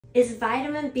Is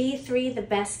vitamin B3 the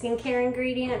best skincare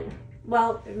ingredient?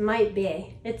 Well, it might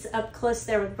be. It's up close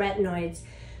there with retinoids.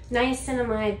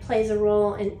 Niacinamide plays a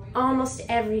role in almost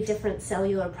every different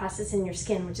cellular process in your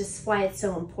skin, which is why it's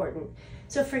so important.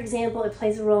 So for example, it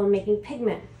plays a role in making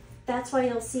pigment. That's why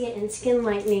you'll see it in skin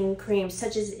lightening creams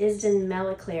such as Isden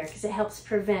Meliclear, because it helps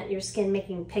prevent your skin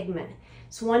making pigment.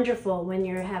 It's wonderful when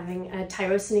you're having a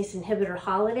tyrosinase inhibitor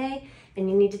holiday and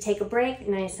you need to take a break.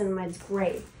 Niacinamide's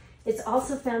great. It's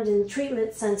also found in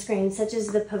treatment sunscreens such as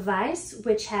the Pavice,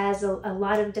 which has a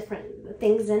lot of different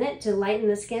things in it to lighten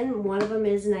the skin. One of them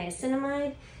is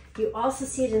niacinamide. You also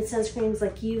see it in sunscreens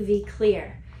like UV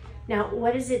Clear. Now,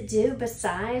 what does it do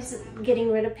besides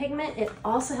getting rid of pigment? It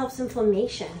also helps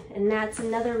inflammation, and that's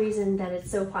another reason that it's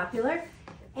so popular.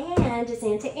 And it's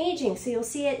anti-aging, so you'll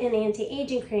see it in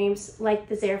anti-aging creams like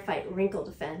the Xeraphyte Wrinkle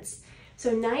Defense.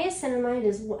 So niacinamide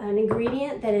is an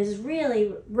ingredient that is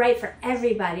really right for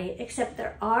everybody, except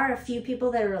there are a few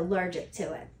people that are allergic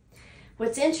to it.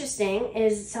 What's interesting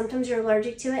is sometimes you're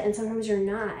allergic to it and sometimes you're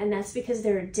not, and that's because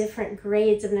there are different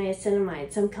grades of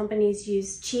niacinamide. Some companies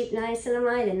use cheap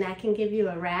niacinamide and that can give you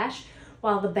a rash,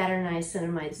 while the better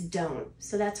niacinamides don't.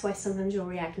 So that's why sometimes you'll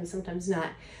react and sometimes not.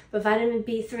 But vitamin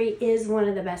B3 is one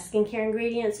of the best skincare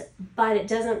ingredients, but it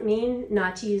doesn't mean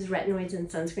not to use retinoids in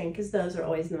sunscreen, because those are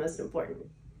always the most important.